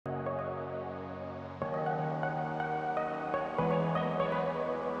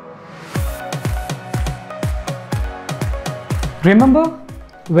Remember,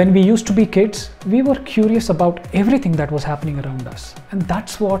 when we used to be kids, we were curious about everything that was happening around us, and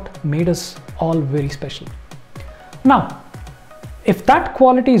that's what made us all very special. Now, if that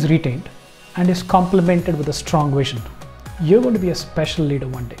quality is retained and is complemented with a strong vision, you're going to be a special leader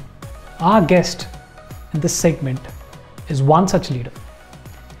one day. Our guest in this segment is one such leader.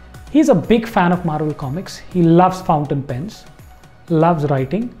 He's a big fan of Marvel Comics. He loves fountain pens, loves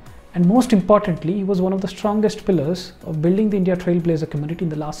writing, and most importantly, he was one of the strongest pillars of building the India Trailblazer community in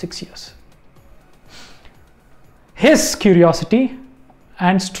the last 6 years. His curiosity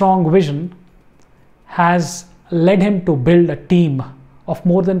and strong vision has led him to build a team of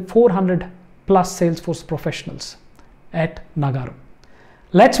more than 400 plus Salesforce professionals at Nagarro.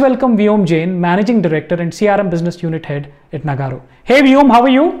 Let's welcome Viyom Jain, Managing Director and CRM Business Unit Head at Nagarro. Hey Viyom, how are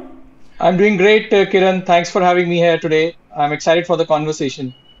you? I'm doing great, Kiran. Thanks for having me here today. I'm excited for the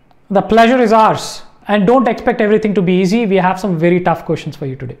conversation. The pleasure is ours. And don't expect everything to be easy. We have some very tough questions for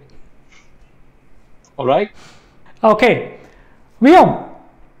you today. All right. Okay. Viyom,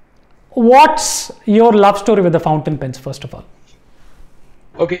 what's your love story with the fountain pens, first of all?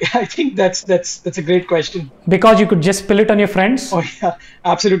 Okay, I think that's a great question. Because you could just spill it on your friends? Oh yeah,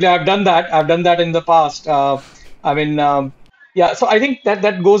 absolutely. I've done that. I've done that in the past. Yeah. So I think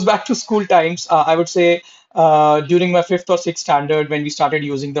that goes back to school times. I would say during my fifth or sixth standard when we started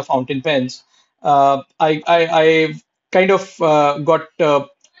using the fountain pens, I kind of got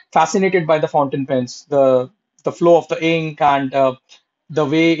fascinated by the fountain pens, the flow of the ink and the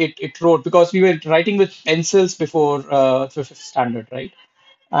way it wrote, because we were writing with pencils before fifth standard, right?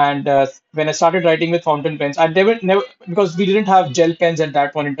 And when I started writing with fountain pens, I never because we didn't have gel pens at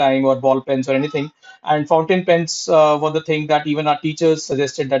that point in time or ball pens or anything. And fountain pens were the thing that even our teachers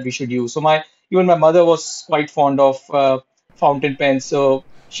suggested that we should use. So even my mother was quite fond of fountain pens. So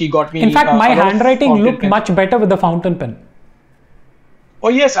she got me. In fact, my a lot of handwriting fountain looked pens. much better with the fountain pen. Oh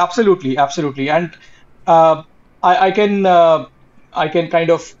yes, absolutely, absolutely. And I can kind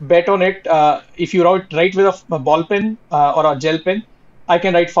of bet on it. If you write with a ball pen or a gel pen, I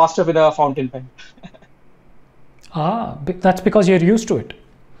can write faster with a fountain pen. That's because you're used to it.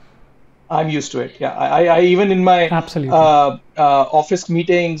 I'm used to it. Yeah, I even in my Absolutely. Office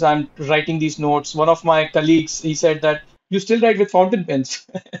meetings, I'm writing these notes. One of my colleagues, he said that you still write with fountain pens.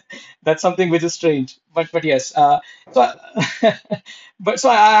 That's something which is strange, but yes. So, so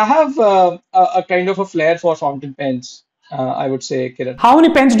I have a kind of a flair for fountain pens. I would say, Kiran. How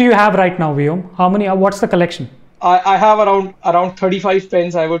many pens do you have right now, Viyom? How many? What's the collection? I have around 35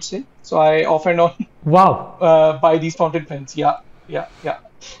 pens, I would say. So I off and on buy these fountain pens. Yeah.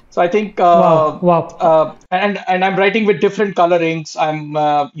 So I think and I'm writing with different color inks. I'm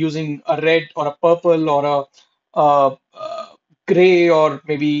using a red or a purple or a gray or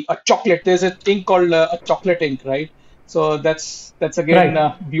maybe a chocolate. There's a thing called a chocolate ink, right? So that's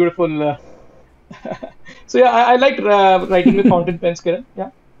again beautiful. So yeah, I like writing with fountain pens, Kiran.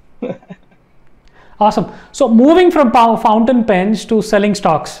 Yeah. Awesome. So moving from fountain pens to selling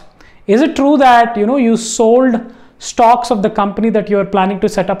stocks, is it true that you sold stocks of the company that you were planning to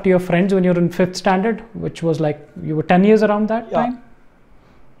set up to your friends when you were in fifth standard, which was like you were 10 years around that time?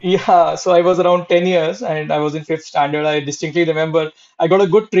 Yeah, so I was around 10 years and I was in fifth standard. I distinctly remember I got a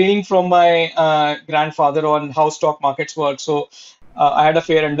good training from my grandfather on how stock markets work. So I had a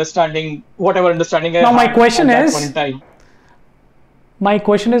fair understanding, whatever understanding I had at that point in time. My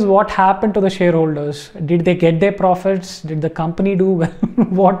question is, what happened to the shareholders? Did they get their profits? Did the company do well?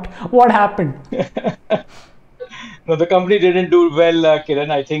 What happened? No, the company didn't do well,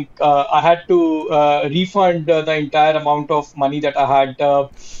 Kiran. I think I had to refund the entire amount of money that I had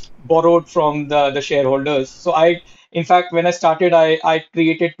borrowed from the shareholders. So in fact, when I started, I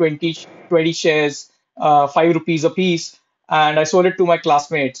created 20 shares, 5 rupees a piece, and I sold it to my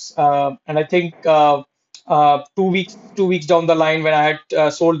classmates. And I think 2 weeks down the line, when I had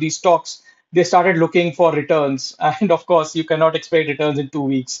sold these stocks, they started looking for returns. And of course, you cannot expect returns in 2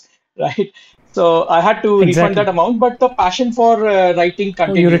 weeks, right? So I had to refund that amount, but the passion for writing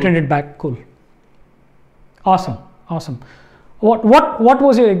continued. You returned it back. Cool. Awesome. What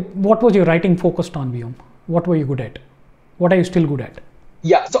was your writing focused on, Viyom? What were you good at? What are you still good at?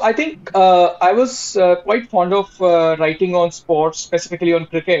 Yeah, so I think I was quite fond of writing on sports, specifically on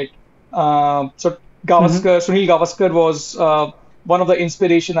cricket. So Sunil Gavaskar was one of the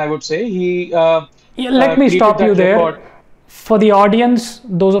inspiration, I would say. Let me stop you there. Record. For the audience,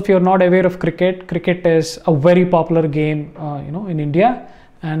 those of you who are not aware of cricket is a very popular game, in India,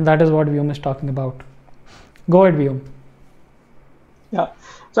 and that is what Viyom is talking about. Go ahead, Viyom. Yeah.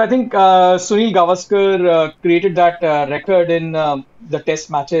 So I think Sunil Gavaskar created that record in the test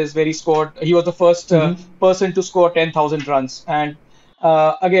matches where he scored. He was the first person to score 10,000 runs, and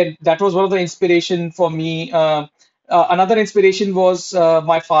again, that was one of the inspiration for me. Another inspiration was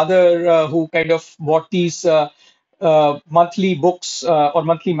my father, who kind of bought these monthly books or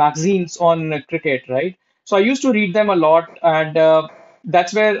monthly magazines on cricket, right? So I used to read them a lot, and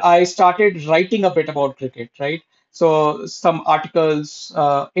that's where I started writing a bit about cricket, right? So some articles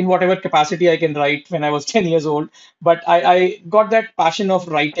in whatever capacity I can write when I was 10 years old. But I got that passion of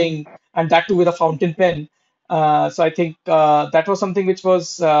writing, and that too with a fountain pen. So I think that was something which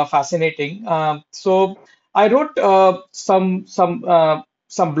was fascinating. So I wrote some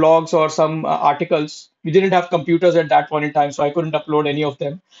blogs or some articles. We didn't have computers at that point in time, so I couldn't upload any of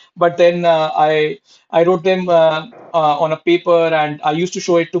them. But then I wrote them on a paper, and I used to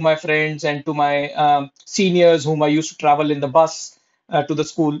show it to my friends and to my seniors whom I used to travel in the bus to the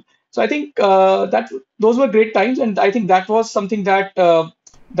school. So I think that those were great times, and I think that was something that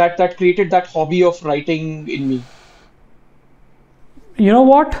that created that hobby of writing in me. You know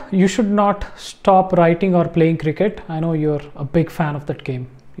what? You should not stop writing or playing cricket. I know you're a big fan of that game.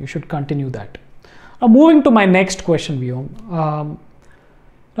 You should continue that. Now, moving to my next question, Viyom.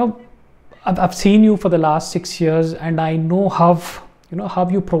 Now, I've seen you for the last 6 years, and I know how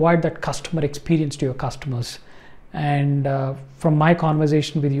you provide that customer experience to your customers. And from my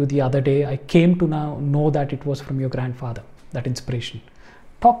conversation with you the other day, I came to now know that it was from your grandfather, that inspiration.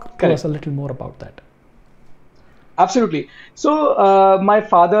 Talk to us a little more about that. Absolutely. So, my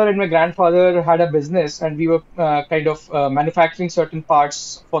father and my grandfather had a business, and we were kind of manufacturing certain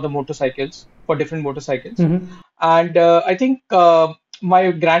parts for the motorcycles, for different motorcycles. And I think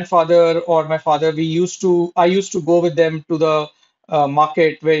my grandfather or my father, I used to go with them to the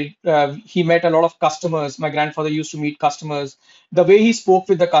market where he met a lot of customers. My grandfather used to meet customers. The way he spoke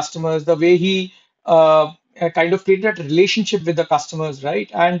with the customers, the way he kind of created a relationship with the customers, right?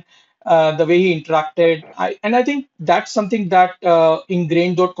 And the way he interacted. And I think that's something that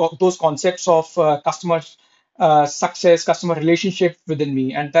ingrained those concepts of customer success, customer relationship within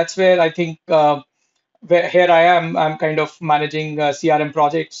me. And that's where I think where here I am, I'm kind of managing CRM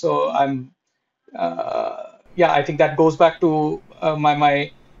projects. So yeah, I think that goes back to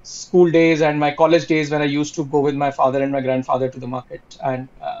my school days and my college days when I used to go with my father and my grandfather to the market and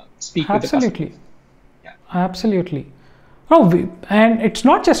speak with the Absolutely. customers. Yeah. Absolutely. No, and it's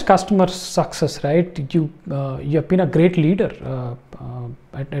not just customer success, right? You've been a great leader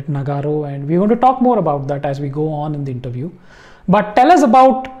at Nagarro, and we're going to talk more about that as we go on in the interview. But tell us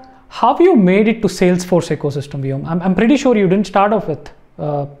about how you made it to Salesforce ecosystem, Viyom. I'm pretty sure you didn't start off with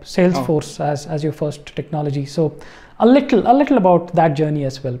Salesforce as your first technology. So a little about that journey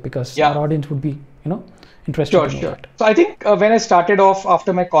as well, because our audience would be interested to know that. So I think when I started off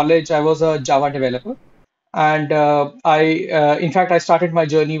after my college, I was a Java developer. And in fact, I started my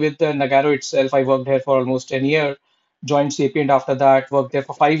journey with Nagarro itself. I worked here for almost 10 years, joined Sapient after that, worked there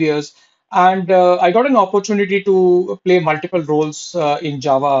for 5 years. And I got an opportunity to play multiple roles in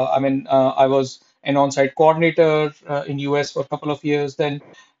Java. I mean, I was an on-site coordinator in US for a couple of years. Then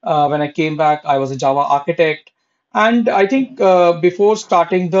when I came back, I was a Java architect. And I think before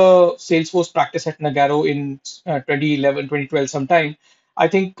starting the Salesforce practice at Nagarro in 2011, 2012 sometime, I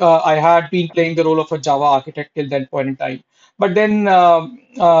think I had been playing the role of a Java architect till that point in time. But then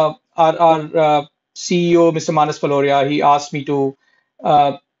our CEO, Mr. Manas Valoria, he asked me to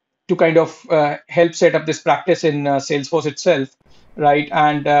kind of help set up this practice in Salesforce itself, right?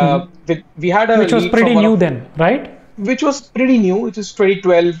 And we had a which was lead pretty from one new of then, right? which was pretty new. It was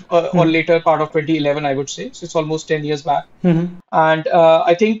 2012 or later part of 2011, I would say. So it's almost 10 years back. And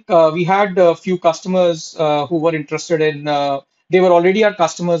I think we had a few customers who were interested in, they were already our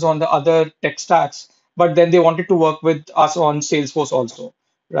customers on the other tech stacks, but then they wanted to work with us on Salesforce also,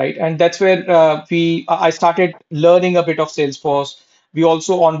 right? And that's where I started learning a bit of Salesforce. We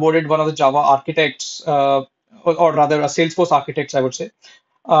also onboarded one of the Java architects, or rather a Salesforce architects, I would say.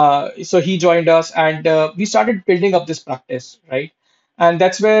 So he joined us, and we started building up this practice, right? And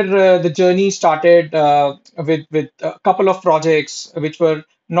that's where the journey started with a couple of projects which were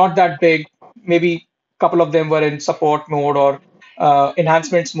not that big. Maybe a couple of them were in support mode or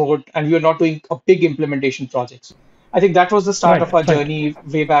enhancements mode, and we were not doing a big implementation projects. I think that was the start of our Right. journey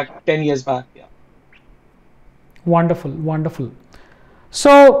way back 10 years back. Yeah. Wonderful, wonderful.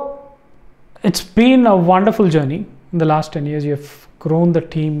 So it's been a wonderful journey. In the last 10 years, you've grown the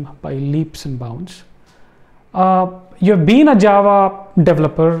team by leaps and bounds. You've been a Java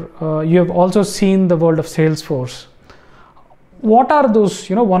developer. You have also seen the world of Salesforce. What are those,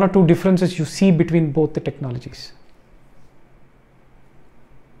 one or two differences you see between both the technologies?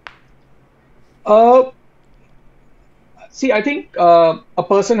 Uh, See, I think a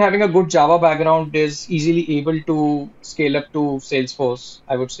person having a good Java background is easily able to scale up to Salesforce,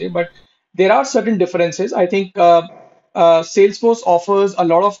 I would say. But there are certain differences. I think Salesforce offers a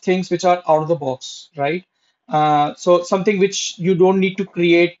lot of things which are out of the box, right? So something which you don't need to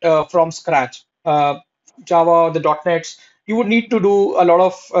create from scratch. Java, the .NETs, you would need to do a lot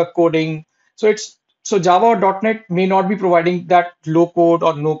of coding. So Java or .NET may not be providing that low code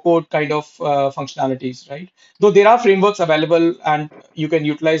or no code kind of functionalities, right? Though there are frameworks available and you can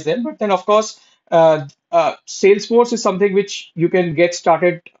utilize them, but then of course, Salesforce is something which you can get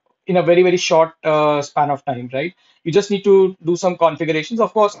started in a very short span of time, right? You just need to do some configurations.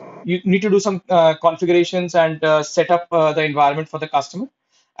 Of course, you need to do some configurations and set up the environment for the customer.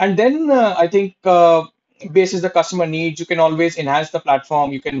 And then I think basis the customer needs, you can always enhance the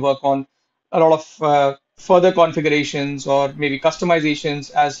platform. You can work on a lot of further configurations or maybe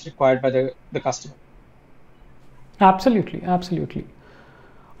customizations as required by the customer. Absolutely, absolutely.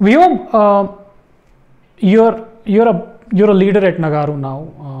 Vyom, you're a leader at Nagarro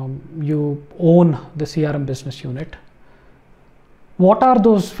now. You own the CRM business unit. What are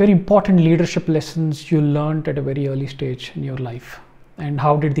those very important leadership lessons you learned at a very early stage in your life, and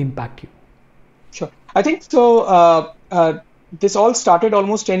how did they impact you? Sure. I think so. This all started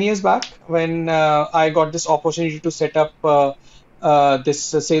almost 10 years back when I got this opportunity to set up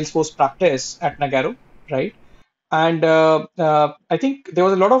this Salesforce practice at Nagarro, right? And I think there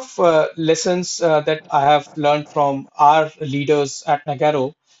was a lot of lessons that I have learned from our leaders at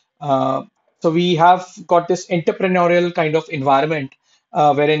Nagarro. Uh, so we have got this entrepreneurial kind of environment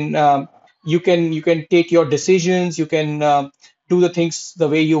wherein you can take your decisions, you can do the things the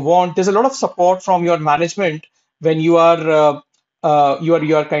way you want. There's a lot of support from your management when you are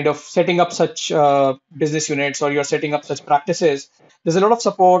kind of setting up such business units or you're setting up such practices. There's a lot of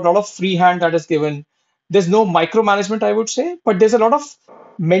support, a lot of free hand that is given. There's no micromanagement, I would say, but there's a lot of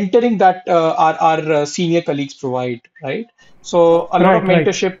mentoring that our senior colleagues provide, right? So a lot of Right, right.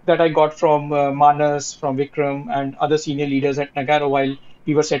 mentorship that I got from Manas, from Vikram, and other senior leaders at Nagarro while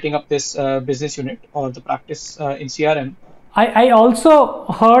we were setting up this business unit or the practice in CRM. I also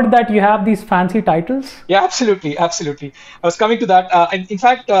heard that you have these fancy titles. Yeah, absolutely, absolutely. I was coming to that. And in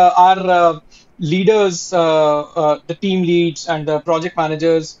fact, our leaders, the team leads and the project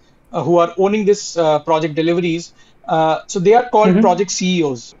managers who are owning this project deliveries, so they are called Hmm. project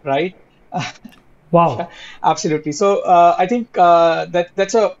CEOs, right? Yeah, Wow. absolutely. So I think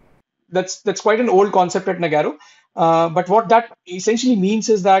that's quite an old concept at Nagarro. But what that essentially means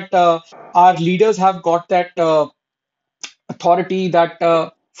is that our leaders have got that authority,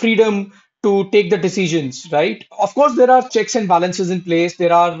 that freedom to take the decisions, right? Of course, there are checks and balances in place.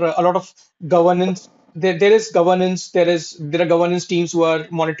 There are a lot of governance. There is governance. There are governance teams who are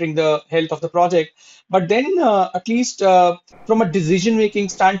monitoring the health of the project. But then, at least from a decision-making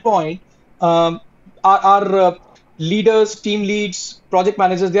standpoint, um, our leaders, team leads, project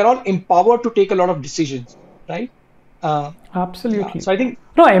managers, they're all empowered to take a lot of decisions, right? Uh, yeah. Absolutely. So I think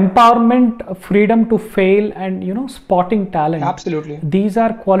No, empowerment, freedom to fail, and spotting talent. absolutely These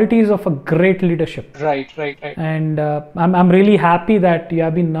are qualities of a great leadership. right, right, right. And I'm really happy that you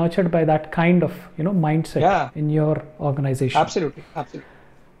have been nurtured by that kind of mindset Yeah, in your organization. absolutely, absolutely.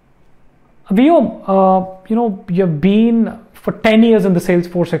 Vyom, you've been for 10 years in the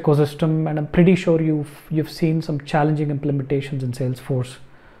Salesforce ecosystem, and I'm pretty sure you've seen some challenging implementations in Salesforce.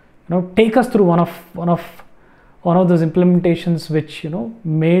 Take us through one of those implementations which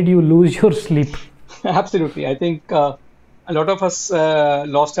made you lose your sleep. Absolutely. I think a lot of us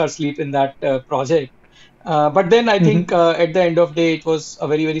lost our sleep in that project. But then I think Hmm. at the end of the day, it was a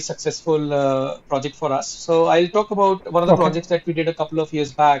very successful project for us. So I'll talk about one of the Okay. projects that we did a couple of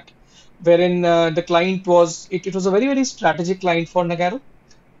years back, wherein the client it was a very strategic client for Nagarro.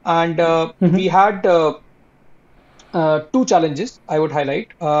 And we Hmm. had two challenges I would highlight.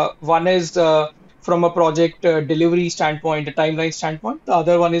 One is from a project delivery standpoint, a timeline standpoint. The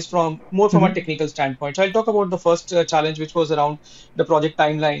other one is from a Hmm. technical standpoint. So I'll talk about the first challenge, which was around the project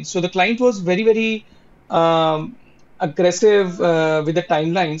timeline. So the client was very um, aggressive with the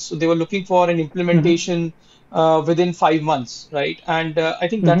timelines. So they were looking for an Hmm. implementation within 5 months, right? And I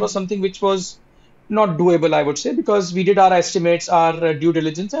think that was Hmm. something which was not doable, I would say, because we did our estimates, our due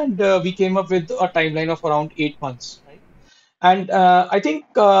diligence, and we came up with a timeline of around 8 months, right? And I think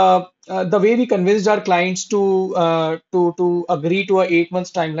the way we convinced our clients to agree to a 8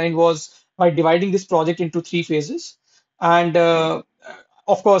 months timeline was by dividing this project into three phases. And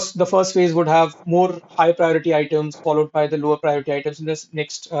of course, the first phase would have more high priority items, followed by the lower priority items in this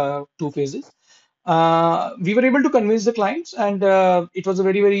next two phases. we were able to convince the clients, and it was a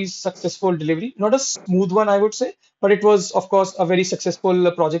very, very successful delivery. Not a smooth one, I would say, but it was, of course, a very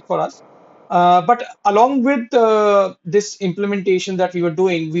successful project for us. But along with this implementation that we were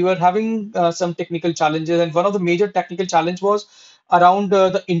doing, we were having some technical challenges, and one of the major technical challenge was around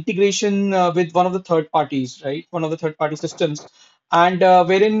the integration with one of the third parties, right? One of the third party systems, and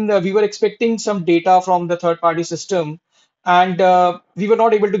wherein we were expecting some data from the third party system, and we were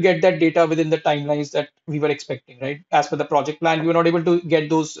not able to get that data within the timelines that we were expecting, right? As per the project plan, we were not able to get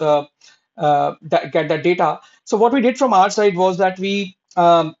those get that data. So what we did from our side was that we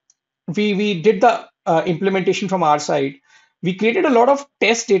did the implementation from our side. We created a lot of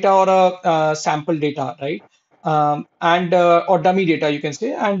test data or sample data, right? And or dummy data, you can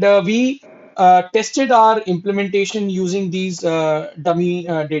say, and we tested our implementation using these dummy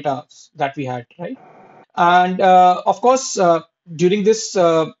data that we had, right? And of course, during this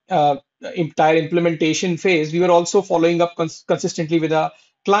entire implementation phase, we were also following up consistently with our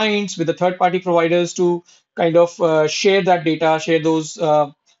clients, with the third-party providers to kind of share that data, share those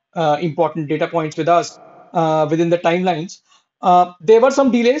important data points with us within the timelines. There were some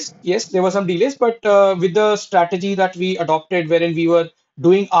delays. Yes, there were some delays, but with the strategy that we adopted, wherein we were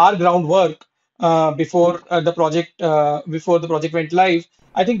doing our groundwork before the project went live,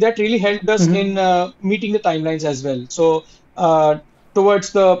 I think that really helped us in meeting the timelines as well. So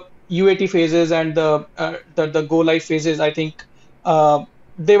towards the UAT phases and the go live phases, I think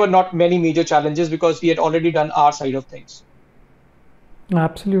there were not many major challenges because we had already done our side of things.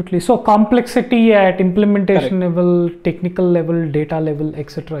 Absolutely. So complexity at implementation Correct. level, technical level, data level,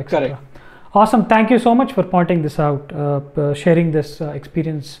 etc., etc. Correct. Awesome. Thank you so much for pointing this out, sharing this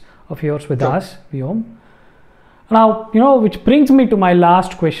experience of yours with Sure. us, Viyom. Now, which brings me to my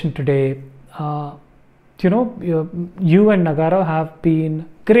last question today. You and Nagarro have been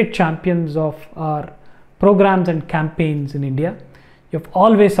great champions of our programs and campaigns in India. You've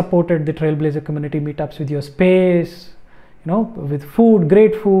always supported the Trailblazer community meetups with your space, with food,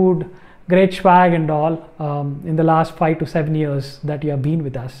 great swag and all, in the last 5 to 7 years that you have been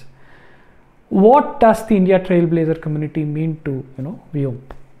with us. What does the India Trailblazer community mean to, Viyom?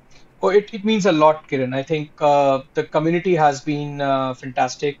 Oh, it means a lot, Kiran. I think the community has been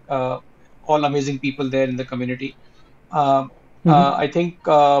fantastic. All amazing people there in the community. I think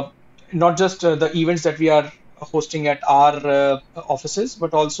not just the events that we are hosting at our offices,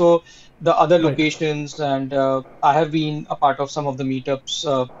 but also the other Right. locations. And I have been a part of some of the meetups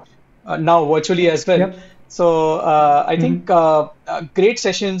now virtually as well. Yep. So I think great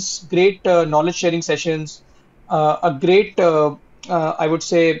sessions, great knowledge sharing sessions, a great, I would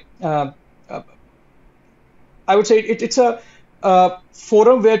say, it's a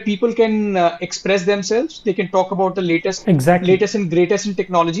forum where people can express themselves. They can talk about the Exactly. latest and greatest in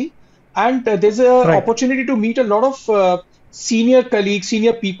technology, and there's a Right. opportunity to meet a lot of senior colleagues,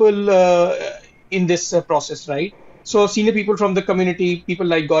 senior people in this process, right? So senior people from the community, people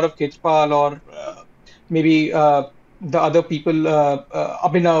like Gaurav Kejpal or maybe the other people,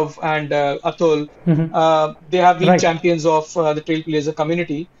 Abhinav and Atul, they have been Right. champions of the Trailblazer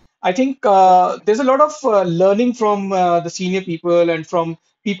community. I think there's a lot of learning from the senior people and from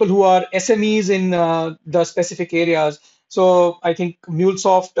people who are SMEs in the specific areas. So I think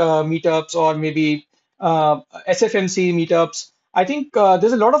MuleSoft meetups or maybe SFMC meetups. I think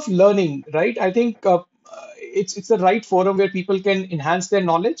there's a lot of learning, right? I think it's the right forum where people can enhance their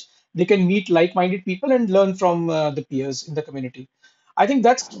knowledge. They can meet like-minded people and learn from the peers in the community. I think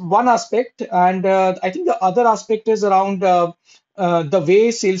that's one aspect, and I think the other aspect is around the way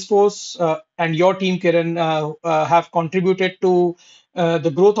Salesforce and your team, Kiran, have contributed to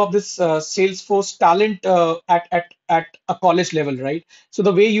the growth of this Salesforce talent at a college level, right? So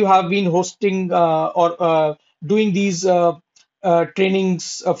the way you have been hosting or doing these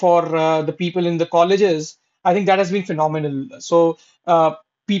trainings for the people in the colleges, I think that has been phenomenal. So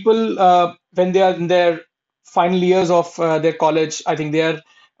people, when they are in their final years of their college, I think they are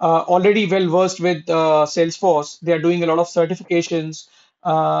already well versed with Salesforce. They are doing a lot of certifications.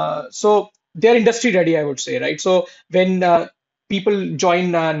 So they're industry ready, I would say, right? So when people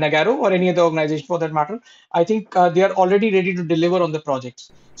join Nagarro or any other organization for that matter, I think they are already ready to deliver on the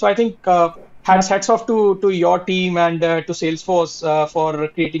projects. So I think hats off to your team and to Salesforce for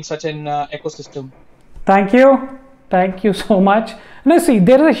creating such an ecosystem. Thank you. Thank you so much. Now, see,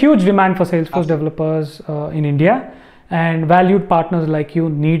 there is a huge demand for Salesforce Absolutely. developers in India, and valued partners like you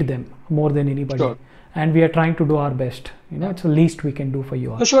need them more than anybody. Sure. And we are trying to do our best. It's the least we can do for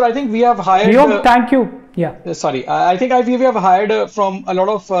you all. So sure, I think we have hired. Viyom, thank you. Yeah. Sorry, I think we have hired from a lot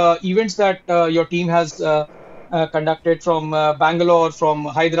of events that your team has conducted from Bangalore, from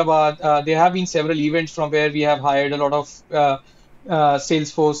Hyderabad. There have been several events from where we have hired a lot of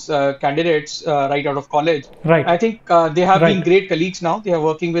Salesforce candidates right out of college. Right. I think they have been Right. great colleagues now. They are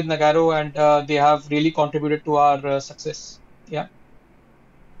working with Nagarro and they have really contributed to our success. Yeah.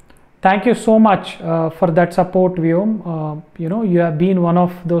 Thank you so much for that support, Viyom. You have been one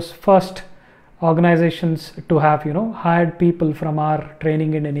of those first organizations to have, hired people from our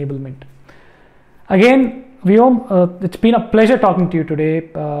training and enablement. Again, Viyom, it's been a pleasure talking to you today.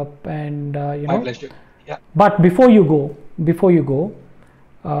 My pleasure. Yeah. But before you go,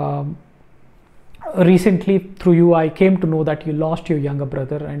 um, recently through you, I came to know that you lost your younger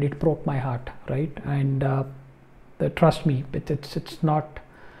brother, and it broke my heart, right? And trust me,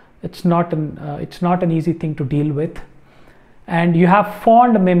 it's not an easy thing to deal with. And you have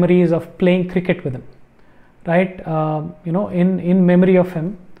fond memories of playing cricket with him, right? In memory of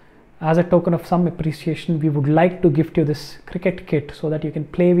him, as a token of some appreciation, we would like to gift you this cricket kit so that you can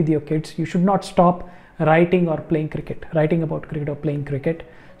play with your kids. You should not stop writing about cricket or playing cricket.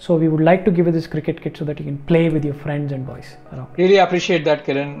 So we would like to give you this cricket kit so that you can play with your friends and boys around. Really appreciate that,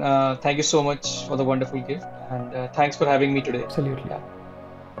 Kiran. Thank you so much for the wonderful gift, and thanks for having me today. Absolutely. Yeah.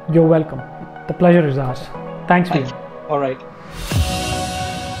 You're welcome. The pleasure is ours. Thanks, Viyom. All right.